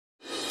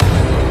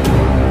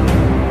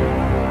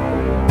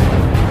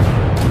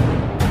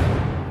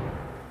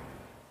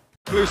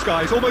blue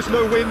skies, almost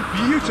no wind,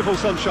 beautiful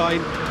sunshine.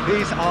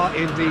 These are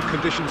indeed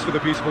conditions for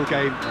the beautiful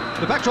game.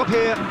 The backdrop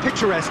here,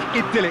 picturesque,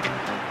 idyllic.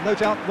 No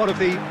doubt one of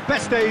the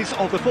best days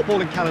of the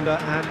footballing calendar,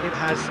 and it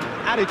has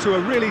added to a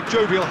really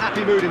jovial,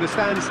 happy mood in the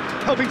stands,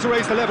 helping to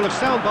raise the level of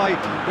sound by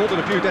more than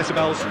a few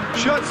decibels.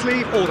 Shirt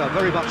sleeve order,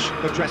 very much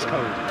the dress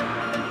code.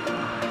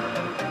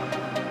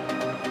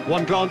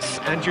 One glance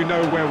and you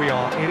know where we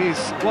are. It is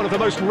one of the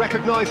most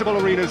recognisable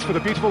arenas for the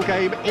beautiful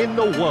game in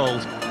the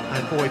world,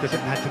 and boy does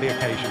it add to the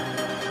occasion.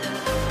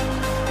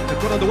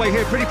 They've got underway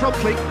here pretty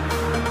promptly.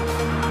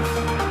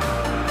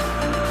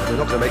 They're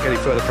not going to make any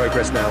further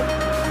progress now.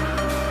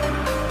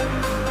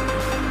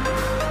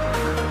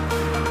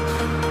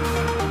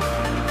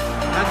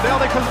 And now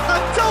they come...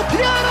 Del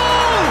Piano!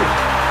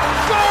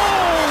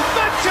 Goal!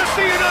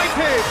 Manchester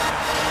United!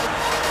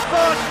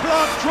 First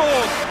blood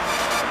drawn.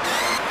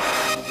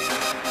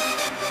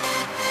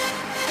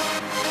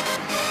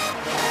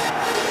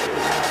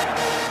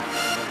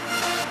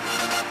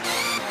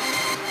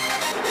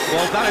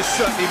 Well, that has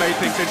certainly made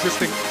things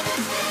interesting.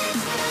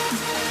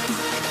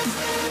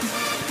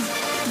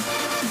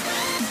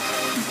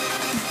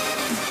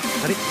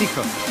 And it's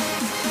Nico.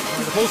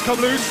 And the ball's come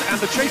loose and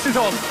the chase is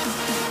on.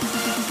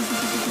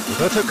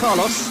 Roberto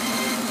Carlos.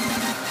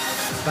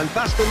 Van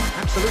Basten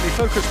absolutely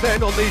focused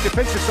then on the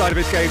defensive side of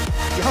his game.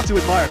 You have to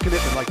admire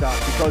commitment like that,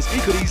 because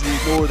he could easily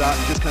ignore that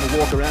and just kind of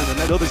walk around and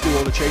let others do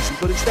all the chasing,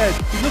 but instead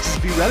he looks as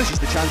if he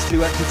relishes the chance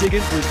to dig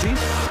in for his team.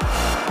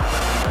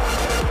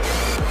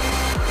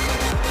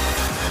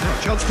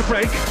 Chance to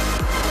break.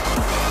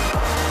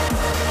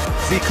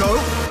 Zico.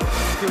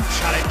 Good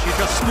challenge, he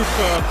just stood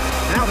firm.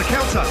 Now the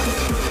counter.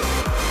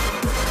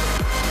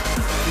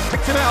 He's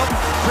picked it out.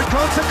 Quick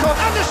glance at Klopp.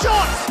 And the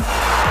shot!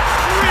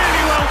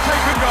 Really well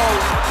taken goal.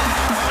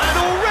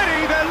 And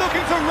already they're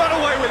looking to run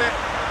away with it.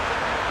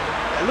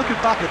 And looking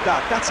back at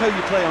that, that's how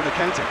you play on the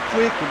counter.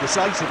 Quick and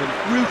decisive and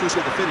ruthless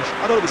with the finish.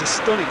 I thought it was a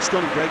stunning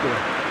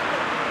breakaway.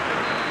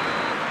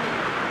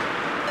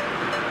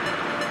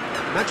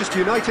 Manchester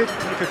United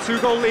take a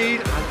 2-goal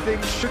lead and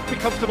things should be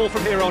comfortable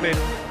from here on in.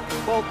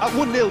 Well, at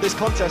 1-0 this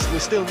contest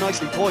was still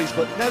nicely poised,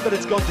 but now that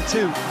it's gone to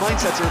 2,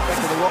 mindsets are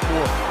affected a lot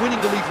more.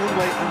 Winning the lead one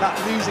way and that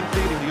losing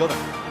feeling the other.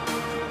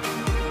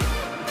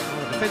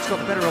 Well, the defence got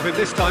the better of him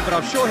this time, but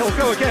I'm sure he'll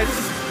go again.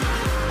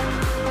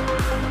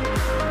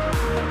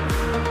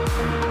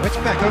 It's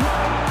Beckham.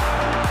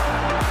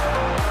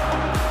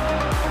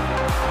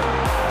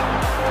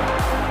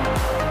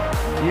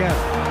 Yeah.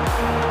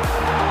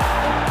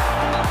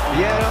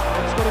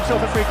 He's got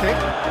himself a free kick.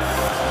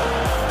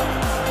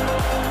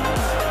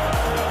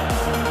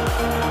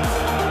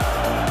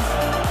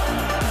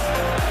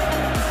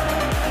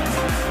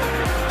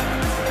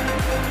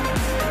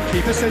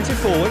 Keeper sends it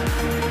forward.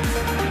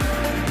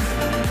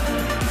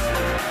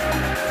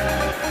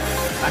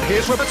 And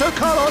here's Roberto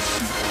Carlos.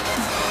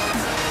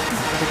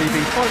 That'll be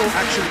the final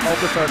action of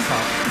the first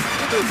half.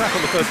 We'll back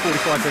on the first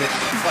 45 minutes.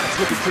 Well, it's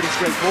looking pretty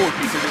straightforward,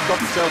 Peter. They've got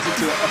themselves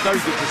into a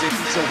very good position,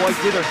 so why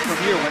dither from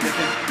here when they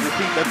can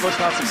repeat their first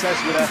half success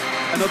with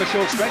another show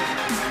of strength?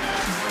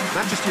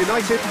 Manchester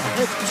United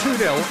ahead 2-0,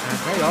 and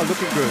they are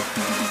looking good.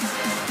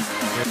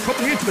 We're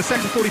probably into the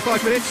second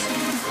 45 minutes.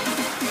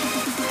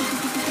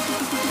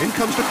 In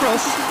comes the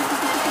cross.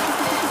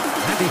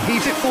 And he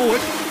heaves it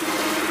forward.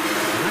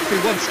 And that's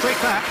been won straight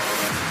back.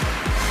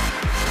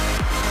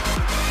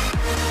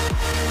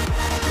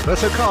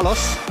 Roberto Carlos.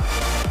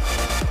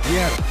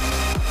 Yeah.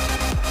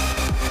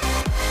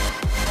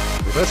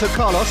 Roberto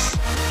Carlos.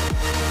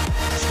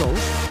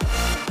 Scholes.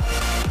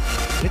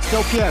 It's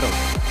Del Piero.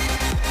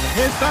 And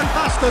here's Van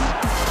Basten.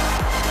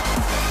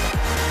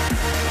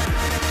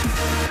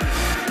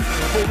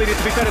 The ball needed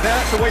to be better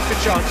there, it's a wasted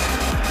chance.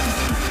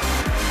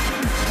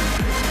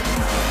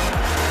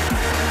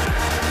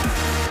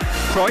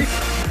 Cruyff.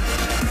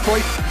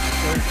 Full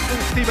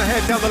steam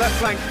ahead down the left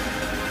flank.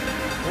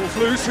 Ball's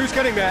loose, who's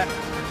getting there?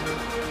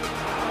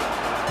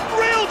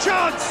 Real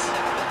chance!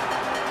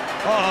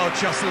 Oh,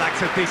 just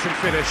lacked a decent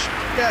finish.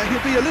 Yeah,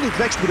 he'll be a little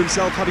vexed with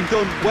himself, having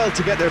done well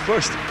to get there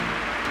first.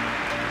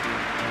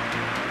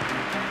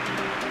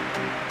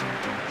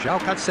 João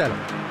Cancelo.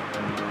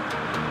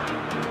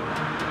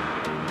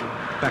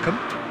 Beckham.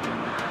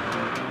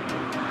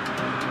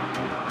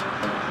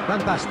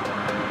 Van Basten.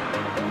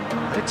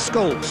 And it's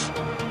Scholes.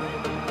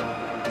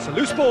 It's a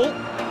loose ball.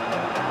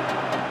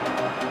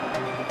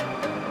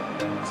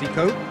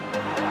 Zico.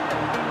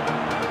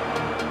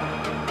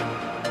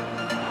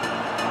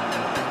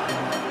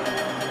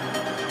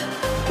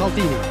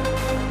 Maldini.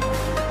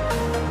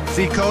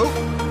 Zico.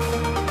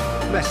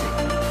 Messi.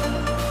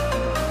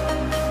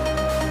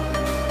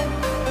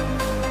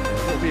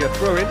 It will be a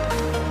throw-in.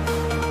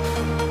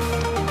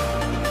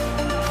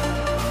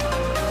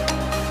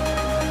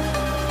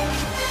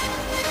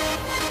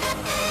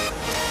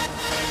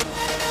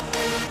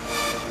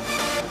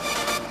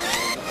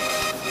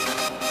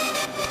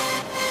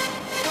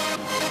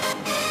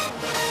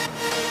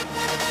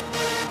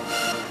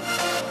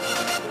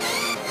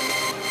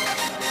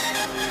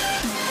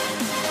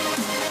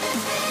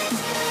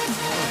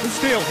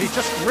 Steal, he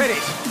just read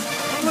it.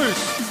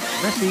 Loose.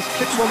 Messi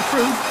clips one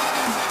through.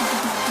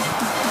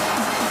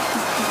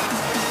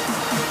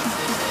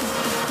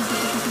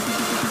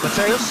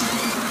 Mateus.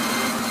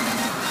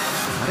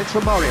 And it's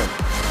from Mario.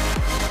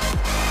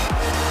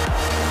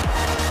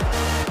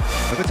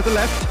 Over to the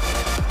left.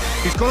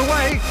 He's gone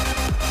away.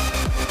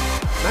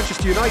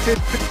 Manchester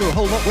United couldn't do a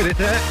whole lot with it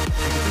there.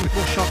 They could do with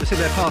more sharpness in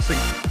their passing.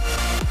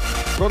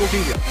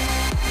 Ronaldinho.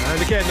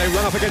 And again, they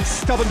run up against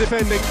stubborn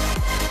defending.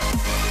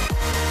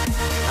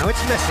 Now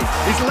it's Messi.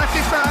 He's left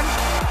his man.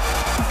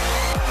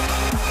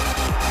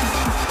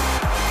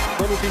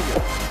 Ronaldinho.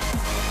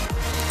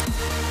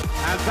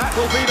 And that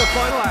will be the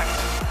final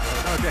act.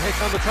 Now, here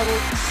come the tunnel,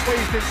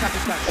 swathed in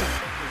satisfaction.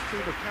 His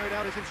team have carried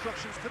out his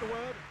instructions to the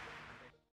word.